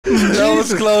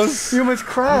was close. You almost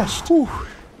crashed.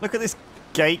 Look at this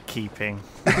gatekeeping.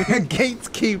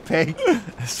 Gatekeeping.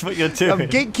 That's what you're doing. I'm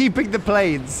gatekeeping the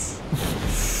planes.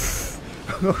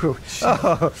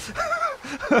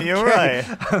 You're right.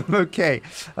 I'm okay.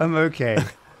 I'm okay.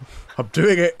 I'm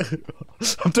doing it.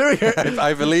 I'm doing it.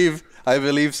 I believe,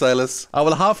 Silas. I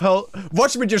will have help.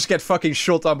 Watch me just get fucking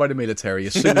shot down by the military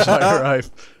as soon as I arrive.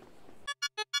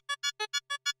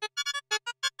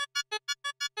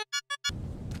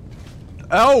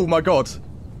 Oh my god.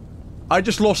 I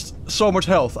just lost so much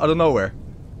health out of nowhere.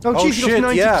 Oh, jeez, you shit,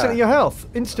 lost 90% yeah. of your health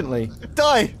instantly.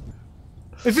 Die!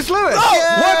 Is this Lewis? Oh,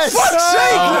 yes! What fuck's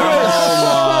sake, Lewis?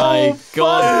 Oh my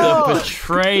god, the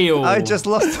betrayal. I just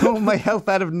lost all my health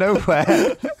out of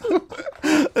nowhere.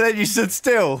 And then you stood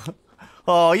still.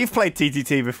 Oh, you've played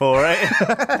TTT before, right?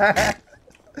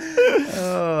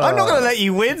 I'm not going to let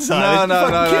you win, Simon. No,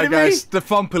 guys. The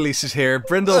fun police is here.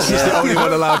 Brindle's is the only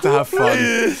one allowed to have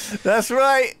fun. That's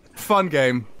right. Fun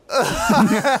game.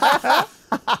 Got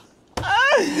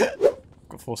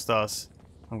 4 stars.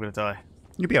 I'm going to die.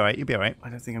 You'll be alright, you'll be alright. I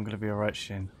don't think I'm going to be alright,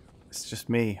 Shin. It's just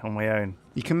me on my own.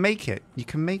 You can make it. You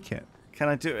can make it. Can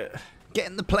I do it? Get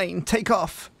in the plane. Take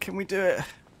off. Can we do it?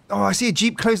 Oh, I see a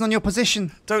jeep closing on your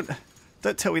position. Don't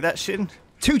tell me that, Shin.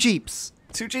 2 jeeps.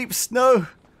 2 jeeps. No.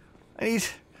 I need...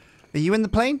 Are you in the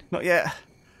plane? Not yet.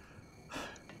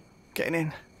 Getting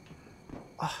in.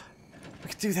 Oh, we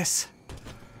can do this.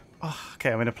 Oh,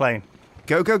 okay, I'm in a plane.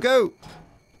 Go, go, go.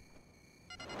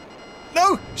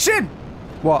 No! Shin!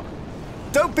 What?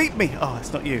 Don't beat me! Oh,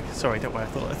 it's not you. Sorry, don't worry.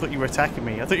 I thought you were attacking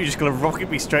me. I thought you were just gonna rocket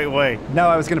me straight away. No,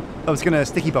 I was gonna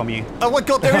sticky bomb you. Oh my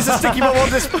god, there is a sticky bomb on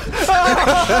this.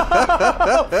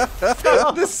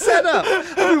 The setup.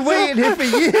 I've been waiting here for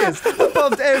years. I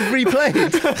bombed every plane.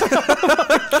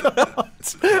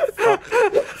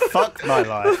 Fuck my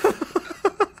life.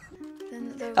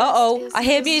 Uh-oh, I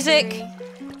hear music.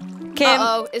 Kim.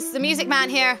 Uh-oh, it's the music man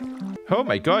here. Oh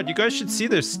my god, you guys should see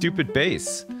their stupid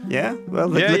base. Yeah? Well,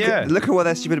 look at what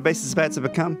their stupid base is about to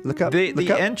become. Look up.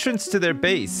 The entrance to their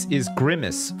base is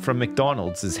Grimace from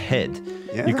McDonald's' head.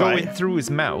 Yeah, you go in through his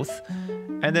mouth,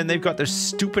 and then they've got their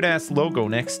stupid-ass logo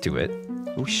next to it.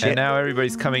 Oh, shit. And now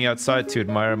everybody's coming outside to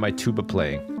admire my tuba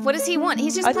playing. What does he want?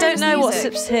 He's just I playing don't know what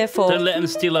music. Sip's here for. Don't let him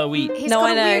steal our wheat. He's No,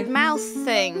 got I a know. weird mouth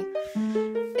thing.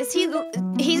 Is he might be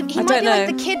don't like know.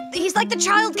 the kid. He's like the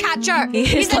child catcher. He is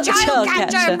He's the like the child child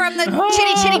catcher catcher. from the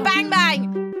Chitty Chitty Bang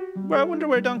Bang. Well, I wonder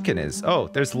where Duncan is. Oh,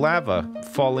 there's lava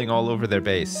falling all over their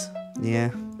base. Yeah.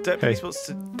 Deputy's supposed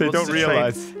to. They don't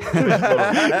realize.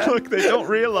 Look, they don't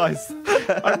realize.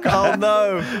 Oh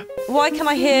no! Why can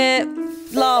I hear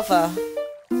lava?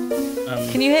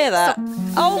 Can you hear that?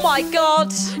 Oh my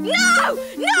god! No!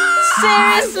 No!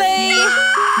 Seriously?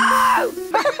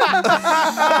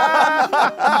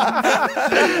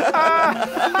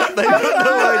 They've got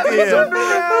no idea.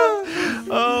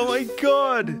 Oh my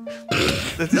god!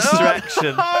 The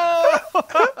distraction.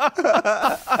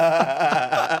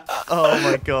 Oh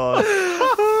my god.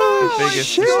 The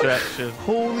biggest distraction.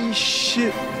 Holy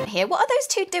shit. Here, what are those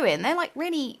two doing? They're like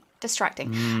really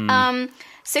distracting.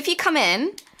 So if you come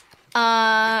in,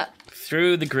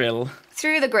 Through the grill.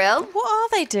 through the grill. What are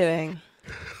they doing?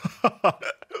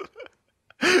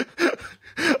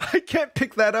 I can't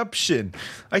pick that up, Shin.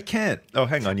 I can't. Oh,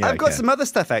 hang on. Yeah, I've got some other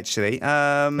stuff actually.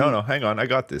 No, hang on. I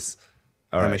got this.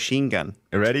 All a right. machine gun.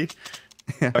 You ready?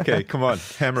 Okay, come on.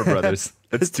 Hammer Brothers.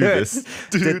 Let's do this.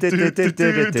 Here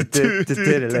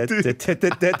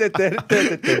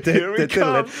we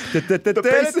come.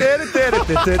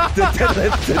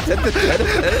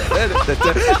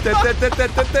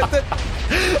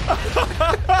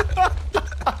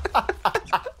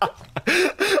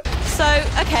 So,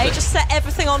 okay, just set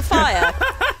everything on fire.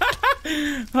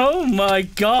 Oh my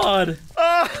god.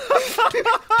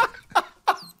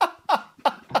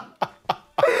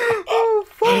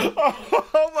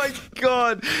 Oh my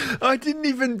god! I didn't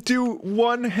even do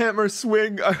one hammer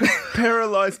swing. I was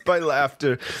paralyzed by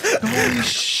laughter. Holy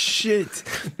shit.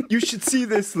 You should see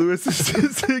this, Lewis. This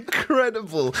is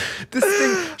incredible. This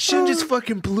thing, Shin just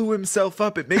fucking blew himself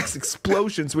up. It makes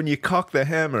explosions when you cock the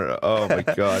hammer. Oh my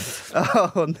god.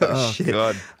 Oh no shit.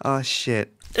 God. Oh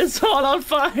shit. It's all on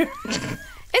fire.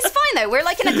 It's fine though. We're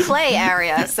like in a clay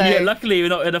area, so Yeah, luckily we're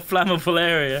not in a flammable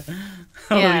area.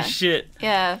 Holy Yeah. shit.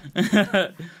 yeah.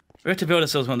 We have to build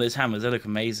ourselves one of those hammers. They look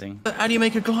amazing. How do you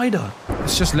make a glider?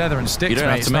 It's just leather and sticks, You don't mate.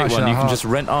 have It's to make not one. actually You that can hard. just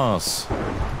rent ours.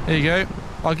 There you go.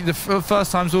 I'll give the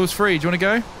first time's always free. Do you want to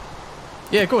go?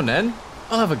 Yeah, go on then.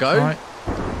 I'll have a go. All right.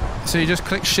 So you just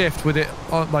click shift with it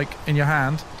on, like in your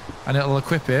hand, and it'll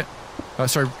equip it.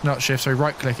 Sorry, not shift. Sorry,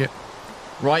 right click it.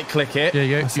 Right click it. There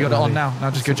you go. That's You got a it on bloody- now.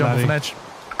 Now just go jump off an edge.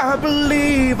 I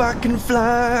believe I can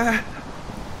fly.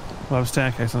 Well, I have a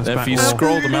staircase on this Then back if you wall.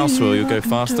 scroll the mouse wheel, you'll go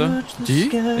faster. Do you?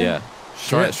 Yeah.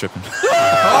 Try it stripping.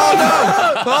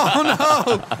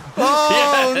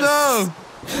 Oh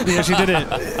no! He actually did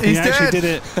it. He's he actually dead. did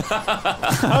it.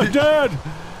 I'm dead.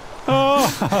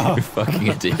 Oh, You fucking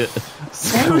idiot.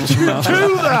 Why would you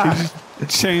do that?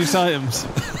 changed items.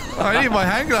 I need my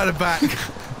hang glider back.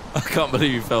 I can't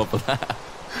believe you fell for that.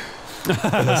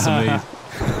 That's amazing.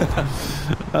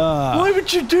 Why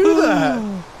would you do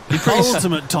that?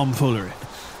 Ultimate tomfoolery.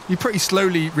 You pretty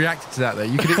slowly reacted to that though.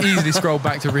 You could have easily scrolled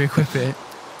back to re-equip it.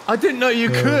 I didn't know you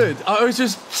could. I was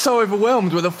just so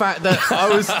overwhelmed with the fact that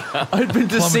I'd been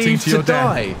deceived to to your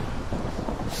death. die.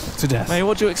 To death. Mate,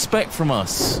 what do you expect from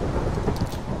us?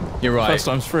 You're right. First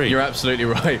time's free. You're absolutely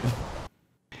right.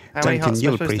 How many Duncan, hearts am I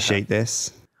you'll supposed to appreciate have?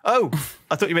 this. Oh,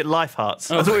 I thought you meant life hearts.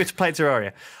 I thought we were playing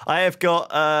Terraria. I have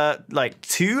got like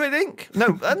 2, I think.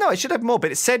 No, I should have more,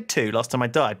 but it said 2 last time I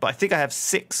died. But I think I have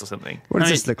 6 or something. What does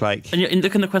this look like? And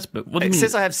look in the quest book. What do you It mean?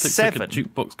 says I have Looks like a 7.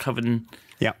 jukebox covered in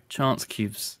Yeah. chance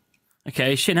cubes.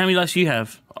 Okay, Shin, how many lives do you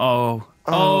have? Oh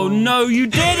no, you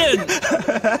didn't!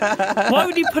 Why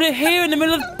would you put it here in the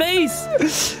middle of base?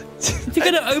 If you're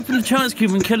going to open the chance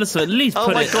cube and kill us, at least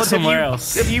put it somewhere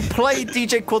else. Have you played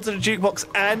DJ Quads on a jukebox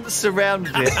and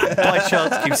surrounded it by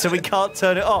chance cubes so we can't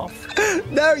turn it off?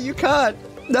 No, you can't.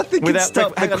 Nothing can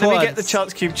stop hang the on, let me get the quads.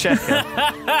 chance cube checker.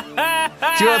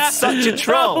 You are such a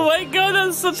troll. Oh my god,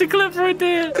 that's such a clever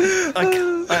idea.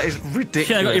 That is ridiculous.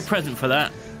 Shin, I got your present for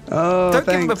that. Oh, Don't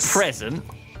thanks. give him a present.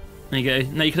 There you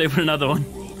go. Now you can open another one.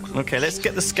 Okay, let's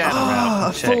get the scanner Ah, out. a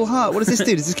and check. full heart. What does this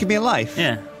do? Does this give me a life?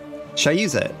 Yeah. Shall I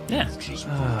use it? Yeah.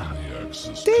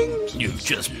 Ding. You've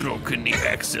just broken the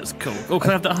access code. Oh, can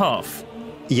I have that half?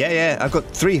 Yeah. I've got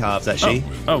 3 halves actually.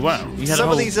 Oh wow. You had Some a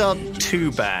whole... of these aren't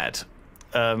too bad.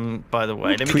 By the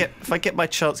way, if I get my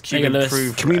chance cube There you go, Lewis.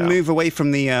 improved. Can we route- move away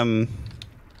from the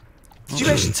Did you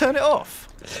actually turn it off?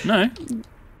 No.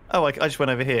 Oh, I just went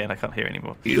over here and I can't hear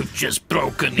anymore. You've just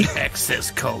broken the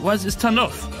access code. Why is this turned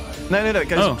off? No, it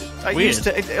goes. Oh, I weird. used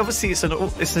to. Obviously, it's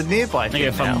a nearby There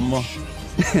you thing go, find one now. more.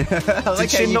 I like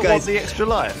Did how she you not want guys the extra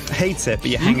life? hate it, but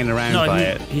you're hanging around No, by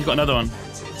it. he's got another one.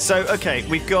 So okay,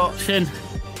 we've got Shin.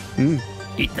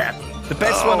 Eat that. the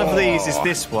best one of these is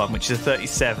this one, which is a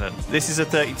 37. This is a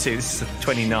 32. This is a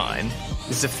 29.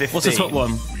 This is a 15. What's the top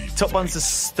one? Top one's a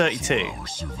 32.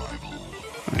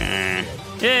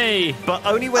 Yay! But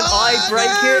only when I break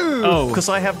it. Oh. Because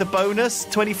I have the bonus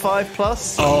 25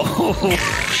 plus. Oh.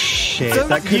 Shit, Don't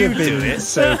that could you have been do it.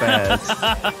 so bad.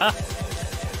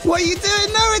 What are you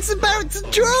doing? No, it's about to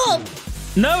drop.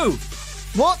 No!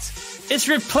 What? It's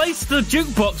replaced the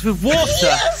jukebox with water,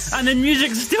 Yes! and the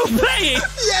music's still playing.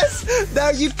 Yes. No,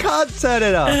 you can't turn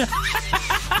it off.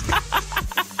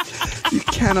 You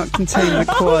cannot contain the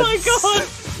quads. Oh my god!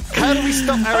 How do we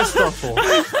stop Aristotle?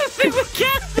 I think we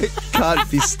can. It can't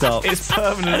be stopped. It's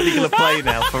permanently going to play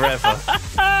now forever.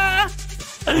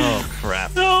 Oh,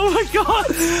 crap. Oh my god!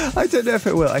 I don't know if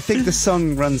it will. I think the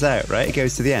song runs out, right? It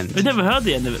goes to the end. We've never heard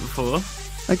the end of it before.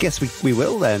 I guess we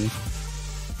will then.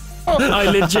 I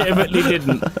legitimately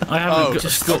didn't. I haven't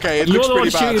just got. Okay, it You're looks the one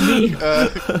pretty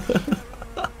bad. shooting me.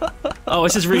 Oh,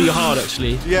 this is really hard,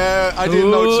 actually. Yeah, I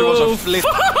didn't notice there was a flip.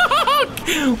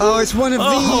 Oh, it's one of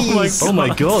these. Oh my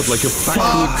god! God, like a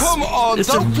Oh, come on! It's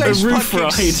Don't a place roof fucking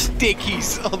ride.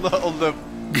 stickies on the.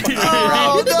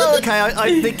 Oh, no. Okay,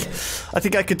 I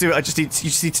think I could do it. You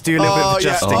just need to do a little bit of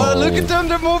adjusting. Oh, look at them!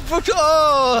 They're more.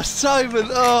 Oh, Simon!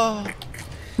 Oh,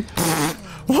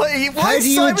 What How is do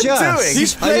you Simon adjust? doing?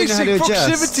 he's I don't know how placing to adjust.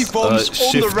 proximity bombs on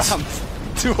shift. the ramp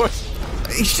towards.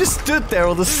 He's just stood there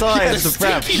on the side of the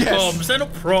ramp. Sticky bombs, they're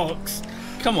not procs.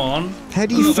 Come on. How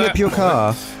do you flip your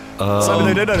car?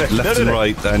 Simon, no. Left and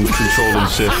right and control and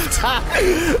shift.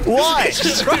 Why?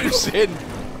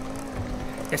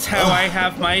 It's how I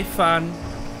have my fun.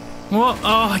 What?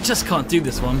 Oh, I just can't do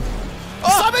this one.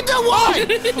 Simon, no, why?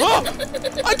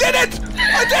 I did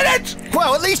it!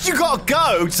 Well, at least you got a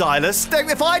go, Silas.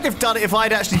 If I'd have done it, if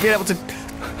I'd actually been able to.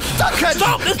 Duncan!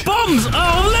 Stop! There's bombs!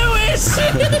 Oh, Lewis!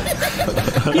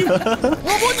 What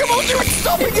you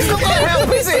stopping is not going to help,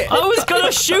 is it? I was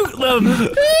gonna shoot them.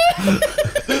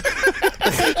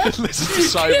 Listen to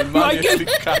Simon, man. Right,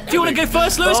 do you want to go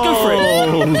first, Lewis? Go for it.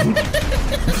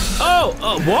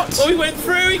 What? Oh, he went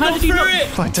through. He got through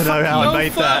it. I don't know how I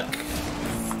made that.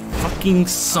 Fucking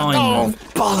Simon.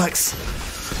 Bollocks.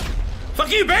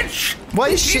 Fuck you, bitch! Why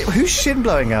is who's shin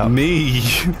blowing out? Me.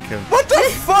 What the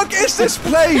fuck is this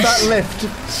place? That lift.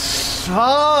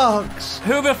 Sucks.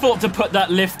 Whoever thought to put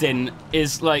that lift in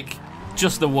is like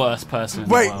just the worst person. in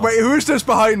the Wait, world. who is this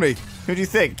behind me? Who do you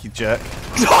think, you jerk?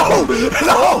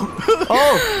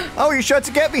 Oh, you tried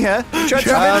to get me here. You tried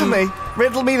to riddle me.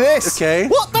 Riddle me this. Okay.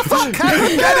 What the fuck?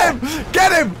 Get him!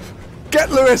 Get him! Get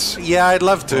Lewis! Yeah, I'd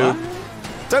love to.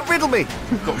 Don't riddle me.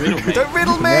 Don't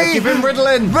riddle me. Yeah, keep him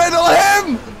riddling. Riddle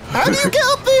him! How do you get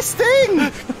up this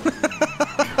thing?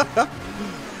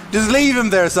 Just leave him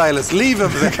there, Silas. Leave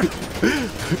him there.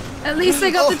 At least I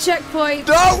got the checkpoint.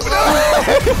 No!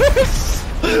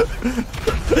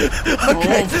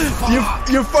 Okay,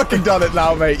 you've fucking done it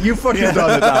now, mate. You've fucking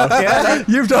done it now. Yeah.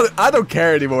 You've done it. I don't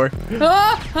care anymore.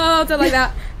 Oh, don't like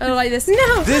that. I don't like this.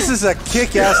 No. This is a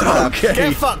kick-ass map. Okay.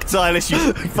 Get fucked, Silas,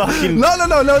 you fucking... No.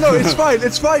 It's fine.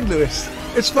 It's fine, Lewis.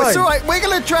 It's fine. It's alright, we're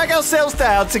gonna drag ourselves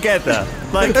down together.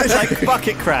 Like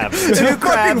bucket crabs. 2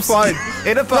 crabs fine.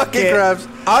 in a bucket. Bucket crabs.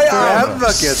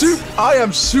 I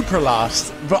am super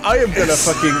last, but I am gonna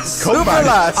fucking come back.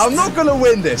 Last. I'm not gonna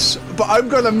win this, but I'm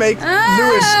gonna make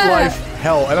Lewis' life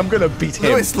hell, and I'm gonna beat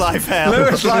him. Lewis life hell.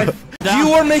 Lewis' life.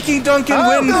 You are making Duncan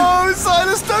win. No,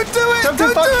 Silas, don't do it.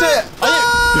 Duncan fucked it.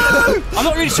 I'm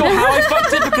not really sure how I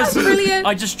fucked it because Brilliant.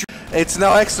 I just. It's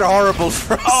now extra horrible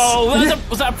for us. Oh,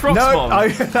 was that a prox bomb?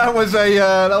 that was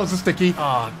a sticky.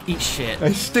 Oh, eat shit.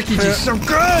 A sticky just so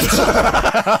good.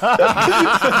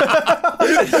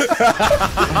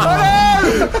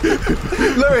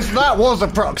 Lewis, that was a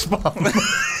prox bomb.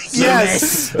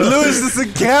 Yes. Lewis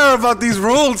doesn't care about these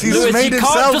rules. He's Lewis, made you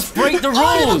himself. can't just break the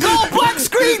rules. Oh, black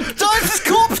screen! Dives'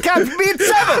 corpse camping me in 7!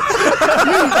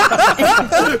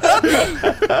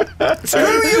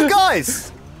 Screw you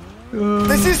guys!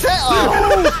 This is it!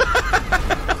 Oh.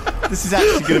 This is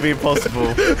actually going to be impossible.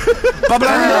 Oh,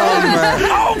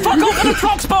 fuck off with the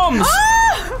prox bombs!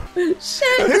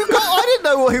 Shit. I didn't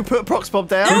know who put prox bomb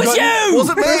down. It was you!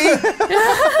 Wasn't me!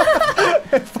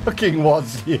 It fucking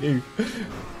was you.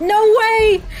 No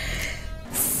way!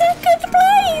 Second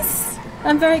place!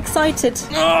 I'm very excited.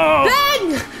 Oh.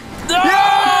 Ben!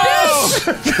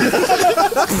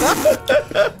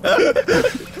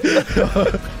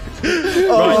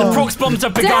 Right, the prox bombs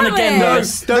have begun Damn again, it.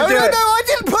 Lewis. No, I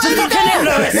didn't put it down!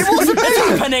 Lewis. It wasn't me! It's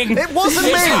happening! It wasn't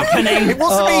It's me! happening! It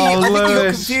wasn't me! I think you got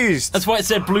Lewis. confused. That's why it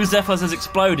said Blue Zephyrs has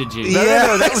exploded you.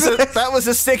 No, that was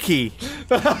a sticky.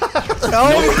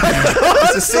 That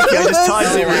was a sticky. I just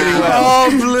timed it really well. Oh,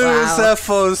 Blue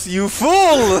Zephos, you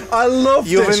fool! I love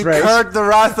You've this race. incurred the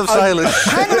wrath of Silas.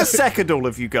 Hang on a second, all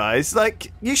of you guys.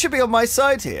 Like, you should be on my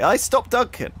side here. I stopped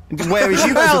Duncan. Whereas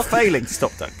you guys are failing to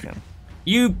stop Duncan.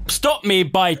 You stopped me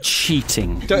by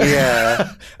cheating.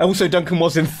 Yeah. Also, Duncan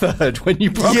was in 3rd when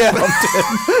you prox Yeah. bombed him.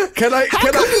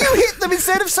 How come you hit them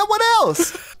instead of someone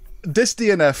else? This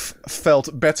DNF felt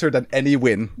better than any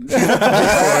win.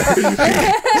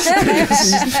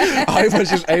 I was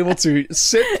just able to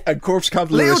sit and corpse count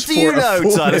Little Lewis do you for a know,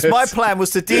 full Silas, minute. my plan was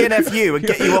to DNF you and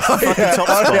get you off the fucking top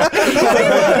spot.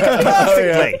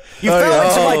 Perfectly. You fell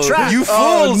into my trap. You fool,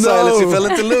 Oh, no. Silas. You fell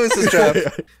into Lewis's trap.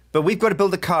 But we've got to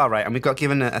build a car, right? And we've got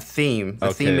given a theme.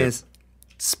 The theme Okay. is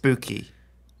spooky.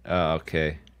 Oh,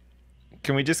 okay.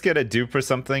 Can we just get a dupe or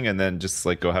something and then just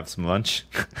like go have some lunch?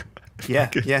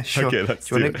 Yeah, yeah, sure. Okay, let's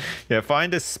Do you do wanna- it. Yeah,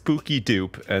 find a spooky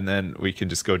dupe and then we can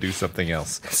just go do something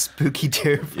else. Spooky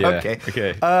dupe. Yeah, Okay.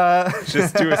 okay.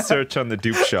 Just do a search on the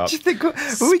dupe shop. Do you think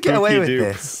will we get away with Spooky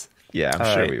dupe. this? Yeah, I'm All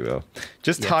sure right. we will.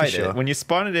 Just Yeah, for hide sure. it. When you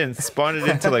spawn it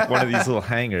into like one of these little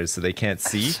hangars so they can't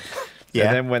see. Yeah.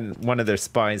 And then when one of their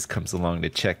spies comes along to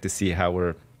check to see how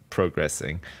we're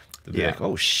progressing, they'll be Yeah. like,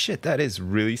 oh shit, that is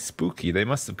really spooky. They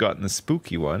must have gotten the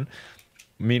spooky one.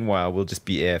 Meanwhile, we'll just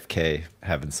be AFK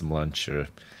having some lunch or,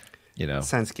 you know,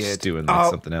 Sounds good. just doing like Oh.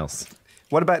 something else.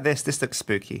 What about this? This looks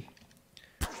spooky.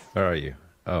 Where are you?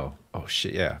 Oh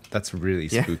shit, yeah. That's really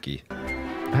Yeah. spooky.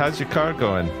 How's your car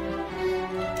going?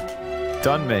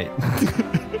 Done, mate.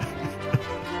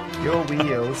 Your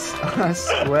wheels are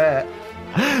square.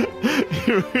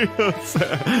 Your wheels.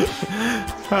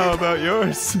 How about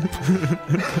yours?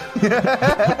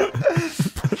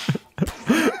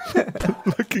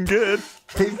 Looking good.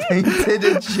 Painted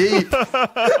and cheap.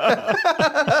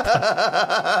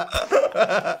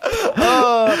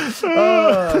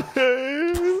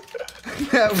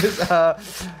 That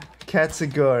was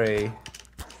category.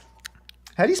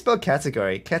 How do you spell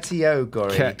category?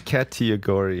 Category.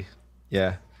 Category.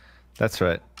 Yeah, that's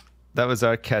right. That was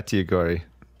our category.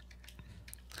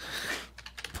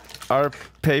 Our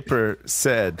paper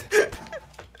said,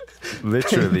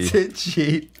 literally, Painted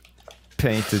cheap.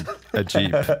 painted a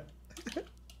Jeep.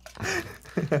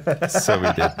 So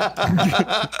we did.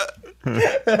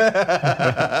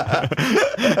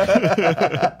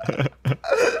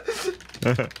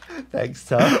 Thanks,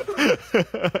 Tom.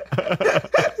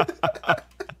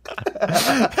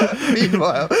 Me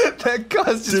Meanwhile, that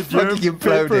car's just fucking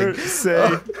imploding.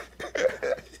 Say,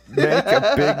 make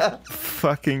a big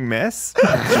fucking mess.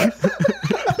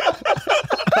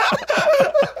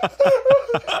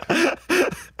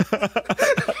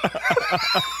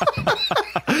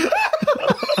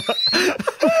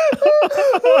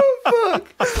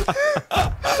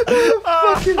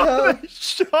 Fucking hell. They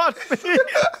shot me.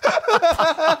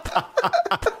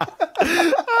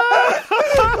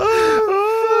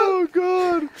 Oh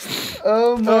god.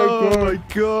 Oh my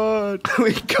god.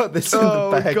 We got this in the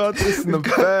bag. We got this in the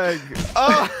bag.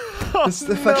 Oh,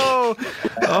 no.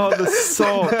 Oh, the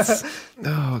salt.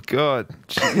 Oh god.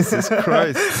 Jesus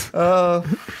Christ. Oh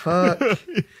fuck.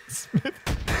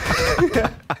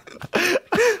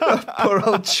 Poor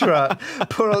old Trot.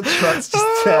 Poor old Trot's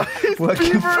just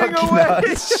working fucking hard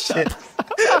as shit.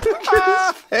 Look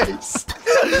at his face.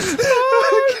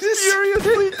 Oh, I'm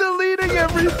furiously deleting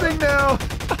everything now.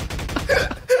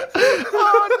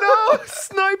 Oh no!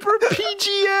 Sniper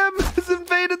PGM has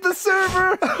invaded the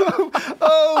server.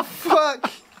 Oh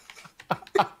fuck.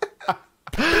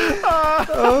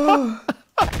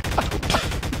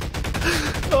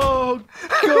 Oh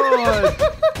god!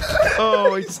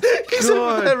 Oh,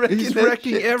 he's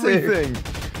wrecking everything.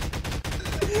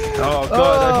 Oh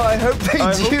god! I hope they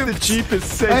I hope the Jeep is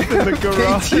safe in the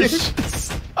garage.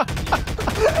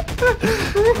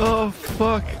 Oh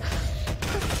fuck!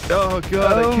 Oh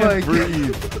god! I can't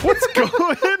breathe. What's going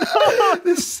on?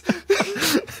 This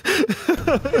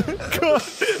god,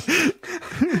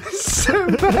 so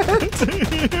bad.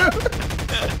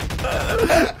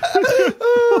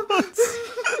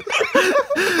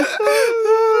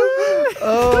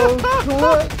 Oh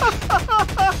fuck!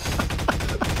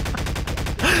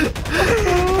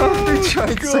 Oh, they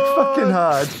tried so fucking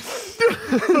hard.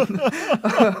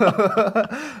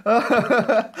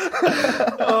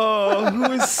 Oh,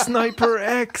 who is Sniper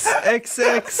X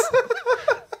XX?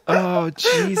 Oh,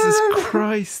 Jesus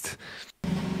Christ!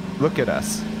 Look at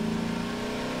us.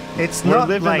 It's We're not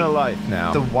living like a life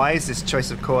now. the wisest choice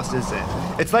of course, is it?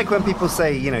 It's like when people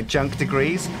say, you know, junk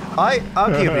degrees. I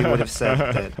arguably would have said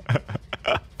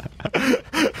that.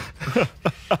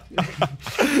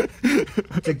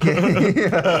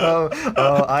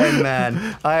 Oh, Iron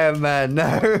Man. Iron Man,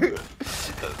 no.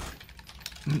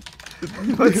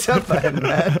 What's up, Iron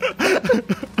Man?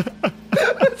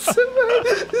 What's up,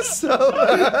 man? So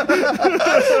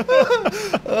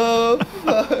oh,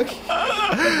 fuck.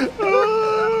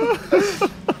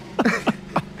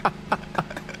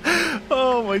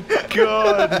 Oh my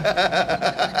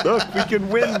god! Look, we can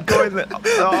win going the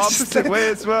opposite way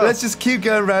as well. Let's just keep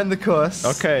going around the course.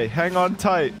 Okay, hang on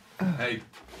tight. Hey.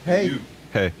 Hey. You.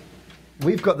 Hey.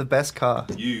 We've got the best car.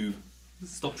 You.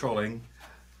 Stop trolling.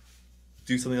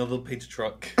 Do something other than paint a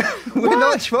truck. We're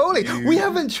not trolling. We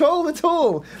haven't trolled at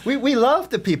all. We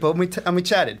laughed at people and we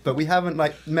chatted, but we haven't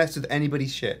like messed with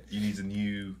anybody's shit. You need a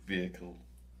new vehicle.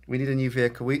 We need a new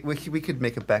vehicle. We could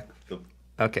make a back.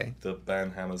 Okay. The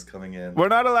banhammer's coming in. We're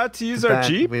not allowed to use our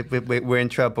Jeep? We're in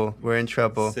trouble. We're in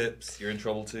trouble. Sips, you're in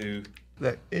trouble too.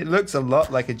 Look, it looks a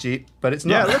lot like a Jeep, but it's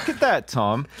Yeah, not. look at that,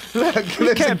 Tom. Look, You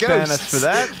there's a can't ban ghost. us for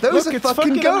that. Those Look, are it's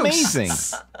fucking ghosts.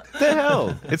 amazing. The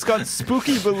hell? It's got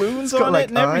spooky balloons got, on like, it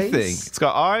and everything. eyes. It's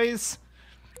got eyes.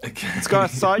 Okay. It's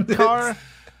got a sidecar.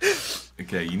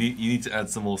 Okay, you need to add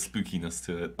some more spookiness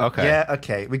to it. Okay. Yeah,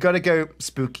 okay. We got to go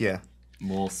spookier.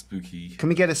 More spooky. Can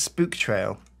we get a spook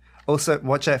trail? Also,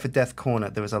 watch out for Death Corner.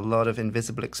 There was a lot of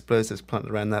invisible explosives planted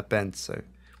around that bend, so...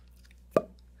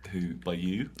 Who, by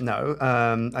you? No,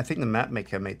 I think the map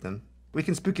maker made them. We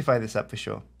can spookify this up for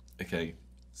sure. Okay,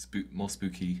 more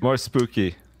spooky. More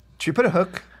spooky. Should we put a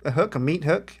hook? A meat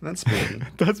hook? That's spooky.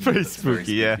 That's pretty That's very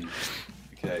spooky, yeah.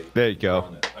 Okay. There you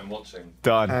go. I'm watching.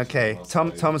 Done. Okay,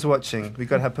 Tom's watching. We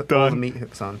got to put all the meat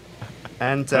hooks on.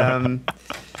 And,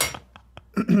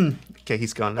 okay,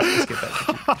 he's gone. Let's just get back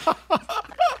to you.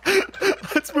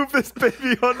 Let's move this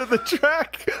baby onto the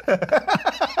track.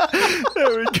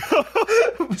 There we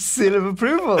go. Seal of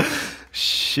approval.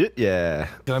 Shit, yeah.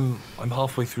 I'm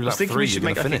halfway through I was lap thinking 3. we should You're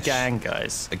make gonna like a finish. gang,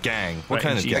 guys. A gang? What Right,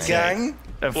 kind of GTA. gang?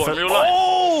 For-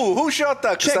 Oh, who shot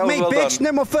that? 'Cause that was Checkmate, well bitch. done.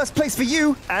 No more first place for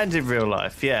you. And in real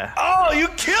life, yeah. Oh, you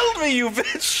killed me, you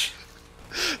bitch!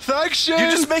 Thanks, Shin. You're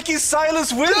just making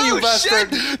Silas win, you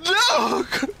bastard! No!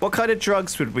 What kind of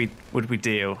drugs would we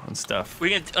deal and stuff? Are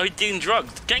we dealing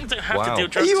drugs? Gangs don't have Wow. to deal Are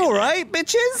drugs. You you know. alright,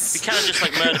 bitches? We can't just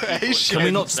like murder people. Can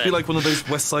we not just be like one of those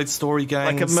West Side Story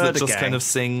gangs Like a murder that just gang. kind of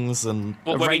sings and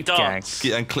What, A where we rape gang. dance?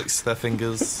 and clicks their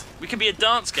fingers? We could be a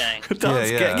dance gang.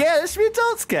 Dance yeah. gang. Yeah, let's be a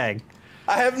dance gang.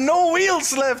 I have no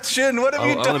wheels left, Shin. What have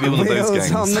you I done? want to be one of those Wheels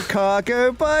gangs. on the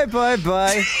cargo. Bye, bye,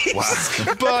 bye.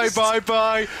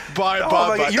 Bye. Oh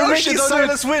my God, you're making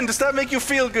Silas win. Does that make you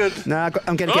feel good? Nah,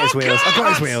 I'm gonna get his wheels. I've got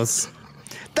his wheels.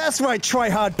 That's right, try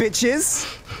hard, bitches.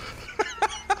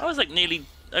 I was like nearly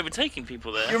overtaking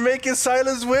people there. You're making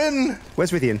Silas win.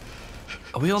 Where's Rithian?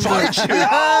 Are we on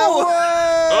Oh,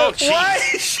 Oh, jeez. why?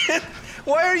 Shit.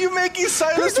 Why are you making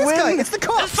Silas Who's this win? guy? It's the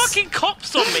There's cops. fucking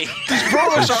cops on me. These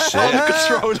rollers are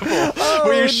uncontrollable.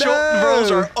 When you're shot, the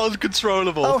rolls are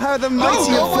uncontrollable. Oh, how the mighty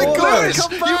Oh my God,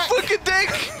 come You back. fucking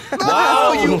dick!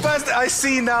 Wow, you bastard. I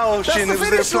see now, That's Shin. the It was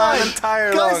their finish plan line.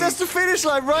 entire Guys, long. that's the finish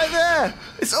line right there.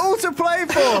 It's all to play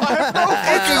for. It's all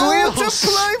to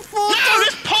play for. No,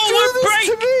 this pole Do won't this break.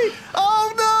 to me.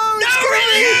 Oh, no. It's gonna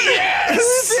be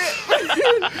Yes!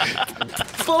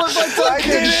 followed by Duncan. I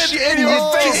did it in your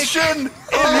face, Shin. In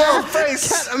your face.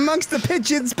 Cat amongst the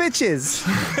pigeons, bitches.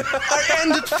 I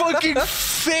ended fucking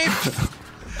fifth.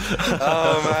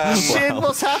 Oh man. Shin,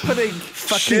 what's happening?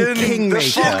 Fucking Shin, the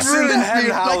kingmaker. fox in the hen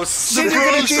house. Shin, you're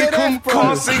gonna do it, bro.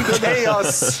 Causing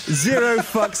chaos. 0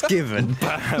 fucks given.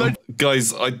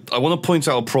 Guys, I want to point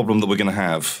out a problem that we're going to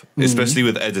have, especially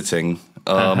with editing.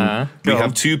 We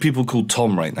have 2 people called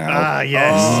Tom right now. Ah,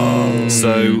 yes.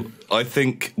 So I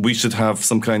think we should have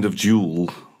some kind of duel.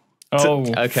 Oh,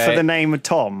 Okay. For the name of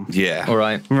Tom. Yeah. All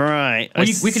right. Right.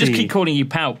 we could just keep calling you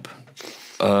Palp.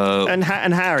 And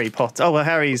Harry Potter. Oh, well,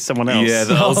 Harry's someone else. Yeah,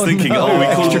 I was thinking, we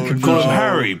call him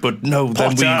Harry, but no,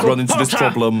 then we Potter. run into this Potter.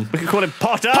 problem. We could call him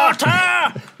Potter.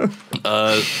 Potter!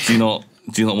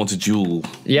 Do you not want to duel?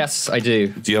 Yes, I do.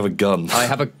 Do you have a gun? I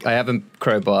have a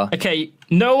crowbar. Okay,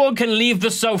 no one can leave the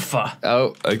sofa.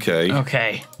 Oh, Okay.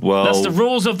 Okay. Well, That's the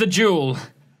rules of the duel.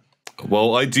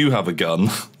 well, I do have a gun,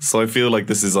 so I feel like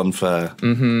this is unfair.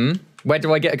 where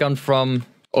do I get a gun from?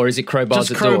 Or is it crowbars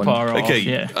Just at dawn? crowbar off, Okay,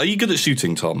 yeah. are you good at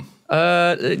shooting, Tom?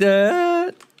 No,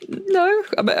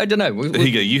 I don't know. Here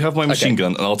you go. You have my machine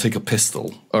gun, and I'll take a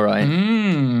pistol. All right.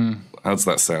 How does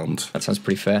that sound? That sounds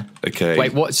pretty fair. Okay.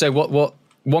 Wait, what? So what?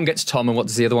 One gets Tom, and what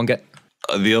does the other one get?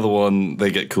 The other one,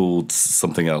 they get called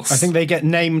something else. I think they get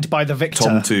named by the victor.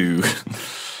 Tom 2.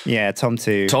 Yeah, Tom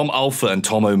 2. Tom Alpha and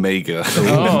Tom Omega.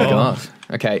 Oh my god.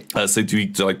 Okay. So do we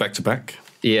like back to back?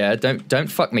 Yeah. Don't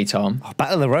fuck me, Tom. Oh,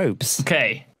 Battle of the Ropes.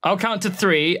 Okay, I'll count to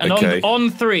 3, and Okay. on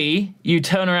 3, you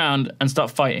turn around and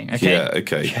start fighting, okay? Yeah,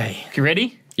 okay. You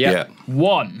ready? Yeah.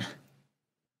 1,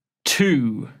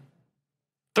 2,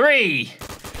 3.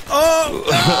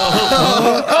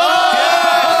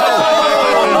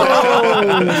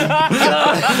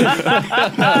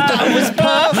 That was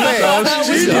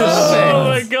perfect. Oh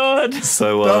my god.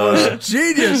 So,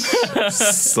 Genius.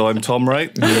 so I'm Tom,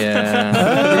 right?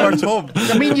 Yeah. You are Tom.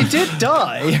 I mean, you did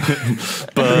die.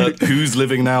 But who's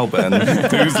living now, Ben?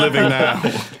 Who's living now?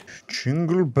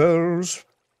 Jingle bells,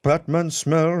 Batman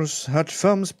smells, hat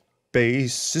thumbs,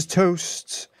 base is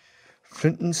toast.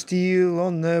 Flint and steel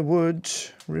on their wood.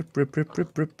 Rip, rip, rip,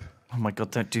 rip, rip. Oh my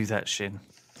God, don't do that, Shin.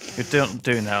 You're not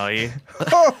doing that, are you?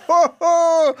 Ho, ho,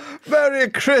 ho! Merry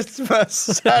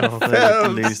Christmas, Oh, they're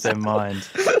going to lose their mind.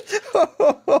 Ho,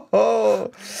 ho, ho,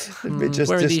 ho. Let me just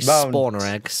Where are these dismount. spawner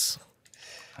eggs?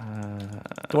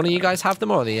 Do one of you guys have them,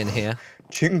 or are they in here?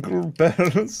 Jingle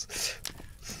bells,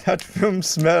 that film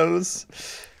smells.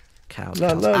 Cows. La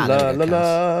cows. la Ah, la there we la go, cows.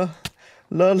 la.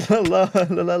 La la la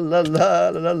la la la la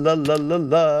la la la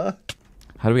la.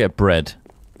 How do we get bread?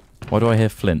 Why do I hear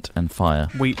flint and fire?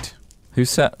 Wheat. Who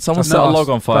set? Someone That's set a not log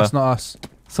us. on fire. That's not us.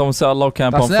 Someone set a log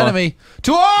camp That's on an fire. enemy.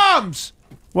 To arms!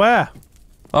 Where?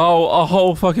 Oh, our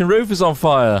whole fucking roof is on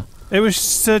fire. It was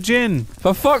Sjin.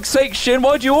 For fuck's sake, Shin,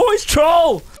 why do you always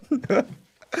troll?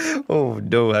 Oh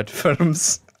no,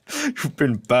 Adfirms. You've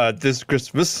been bad this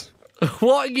Christmas.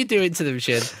 What are you doing to them,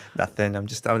 Shin? Nothing. I'm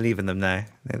leaving them now.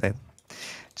 They're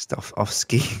just off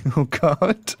ski. Oh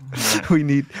god. We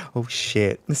need. Oh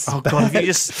shit. This is Oh bad. God, have you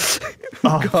just...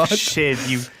 Oh, God. shit,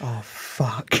 you... Oh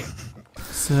fuck.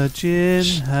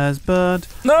 Sjin has burnt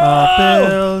No! our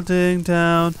building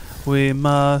down. We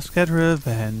must get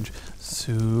revenge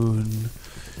soon.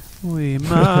 We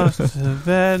must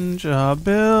avenge our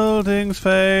building's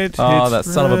fate. Oh, It's that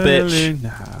son of a bitch. thrilling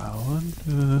Now.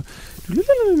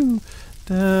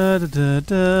 Da, da, da,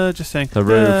 da, just saying. The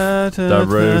roof. The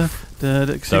roof.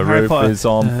 The roof is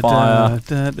on fire.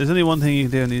 There's only one thing you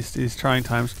can do in these trying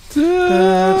times.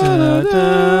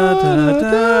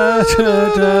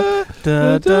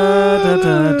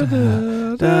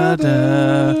 Da,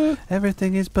 da.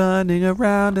 Everything is burning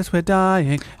around us, we're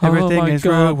dying. Everything is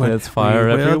ruined, there's fire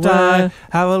we will everywhere. die.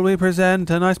 How will we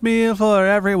present a nice meal for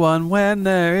everyone when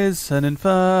there is an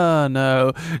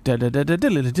inferno? Fucking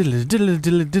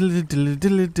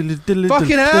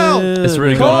hell! It's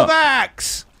really gone up.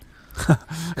 Callbacks!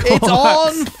 It's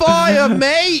on fire,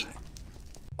 mate!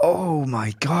 Oh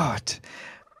my god.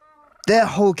 Their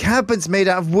whole cabin's made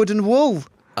out of wood and wool.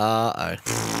 I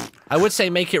would say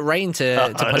make it rain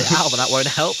to put it out, but that won't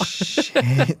help.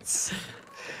 Shit.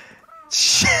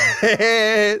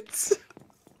 Shit.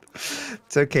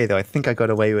 It's okay though. I think I got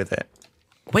away with it.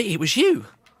 Wait, it was you?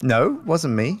 No,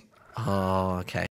 wasn't me. Oh, okay.